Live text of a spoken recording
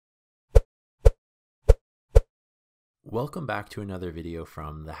Welcome back to another video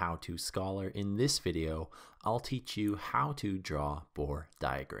from the How To Scholar. In this video, I'll teach you how to draw Bohr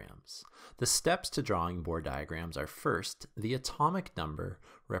diagrams. The steps to drawing Bohr diagrams are: first, the atomic number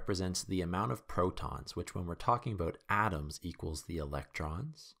represents the amount of protons, which when we're talking about atoms equals the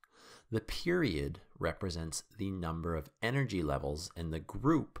electrons. The period represents the number of energy levels, and the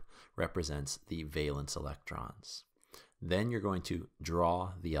group represents the valence electrons. Then you're going to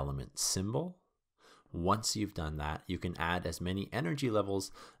draw the element symbol. Once you've done that, you can add as many energy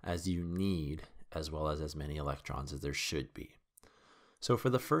levels as you need, as well as many electrons as there should be. So for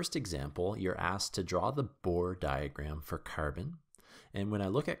the first example, you're asked to draw the Bohr diagram for carbon. And when I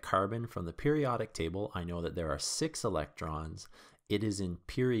look at carbon from the periodic table, I know that there are 6 electrons. It is in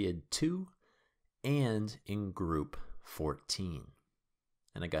period 2 and in group 14.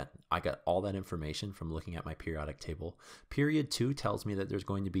 And I got all that information from looking at my periodic table. Period 2 tells me that there's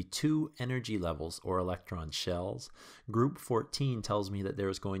going to be 2 energy levels or electron shells. Group 14 tells me that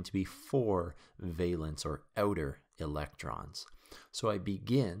there's going to be 4 valence or outer electrons. So I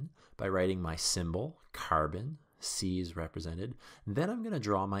begin by writing my symbol, carbon, C is represented. Then I'm going to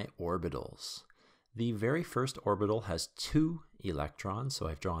draw my orbitals. The very first orbital has 2 electrons, so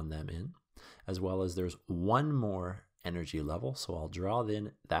I've drawn them in, as well as there's 1 more energy level, so I'll draw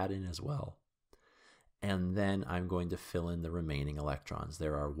that in as well. And then I'm going to fill in the remaining electrons.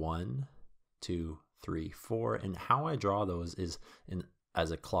 There are 1, 2, 3, 4, and how I draw those is as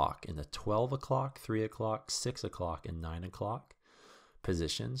a clock in the 12 o'clock, 3 o'clock, 6 o'clock, and 9 o'clock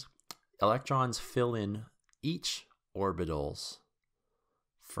positions. Electrons fill in each orbitals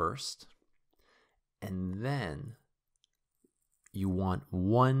first, and then you want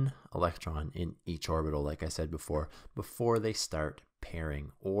 1 electron in each orbital, like I said before they start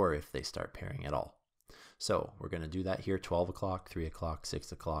pairing, or if they start pairing at all. So we're going to do that here: 12 o'clock, 3 o'clock,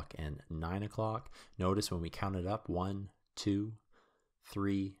 6 o'clock, and 9 o'clock. Notice when we count it up: 1, 2,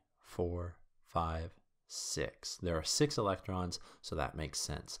 3, 4, 5, 6. There are 6 electrons, so that makes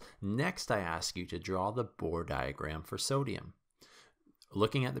sense. Next, I ask you to draw the Bohr diagram for sodium.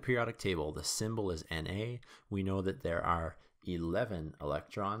 Looking at the periodic table, the symbol is Na. We know that there are 11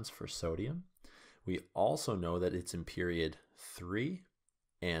 electrons for sodium. We also know that it's in period 3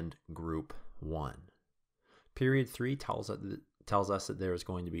 and group 1. Period 3 tells us that there is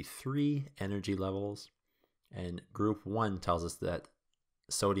going to be 3 energy levels, and group 1 tells us that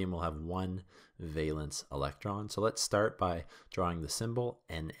sodium will have 1 valence electron. So let's start by drawing the symbol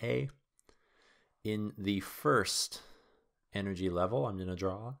Na. In the first energy level I'm going to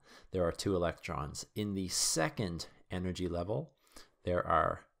draw, there are 2 electrons. In the second energy level, there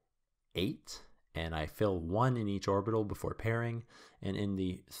are 8, and I fill 1 in each orbital before pairing. And in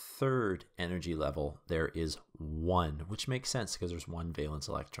the third energy level, there is 1, which makes sense because there's 1 valence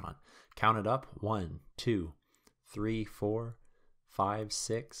electron. Count it up: 1, 2, 3, 4, 5,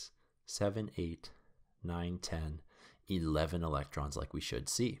 6, 7, 8, 9, 10, 11 electrons, like we should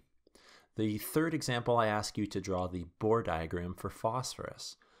see. The third example, I ask you to draw the Bohr diagram for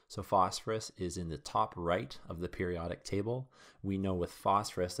phosphorus. So phosphorus is in the top right of the periodic table. We know with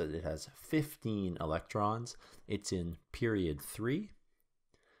phosphorus that it has 15 electrons. It's in period 3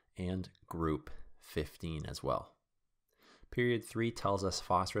 and group 15 as well. Period 3 tells us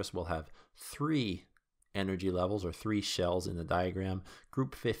phosphorus will have 3 energy levels or 3 shells in the diagram.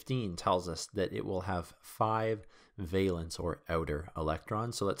 Group 15 tells us that it will have 5 valence or outer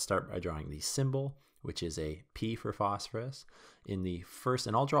electrons. So let's start by drawing the symbol, which is a P for phosphorus. In the first,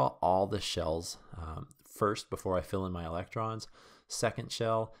 and I'll draw all the shells first before I fill in my electrons. Second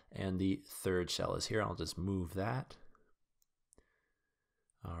shell and the third shell is here. I'll just move that.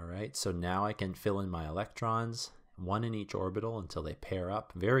 All right, so now I can fill in my electrons, 1 in each orbital until they pair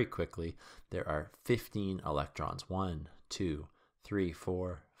up very quickly. There are 15 electrons: 1, 2, 3,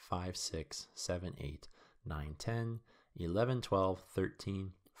 4, 5, 6, 7, 8, 9, 10, 11, 12,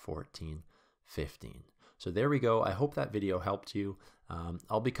 13, 14, 15. So there we go. I hope that video helped you.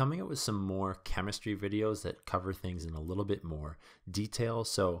 I'll be coming up with some more chemistry videos that cover things in a little bit more detail.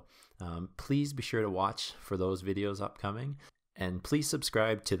 So please be sure to watch for those videos upcoming. And please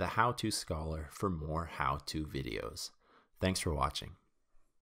subscribe to the How To Scholar for more how-to videos. Thanks for watching.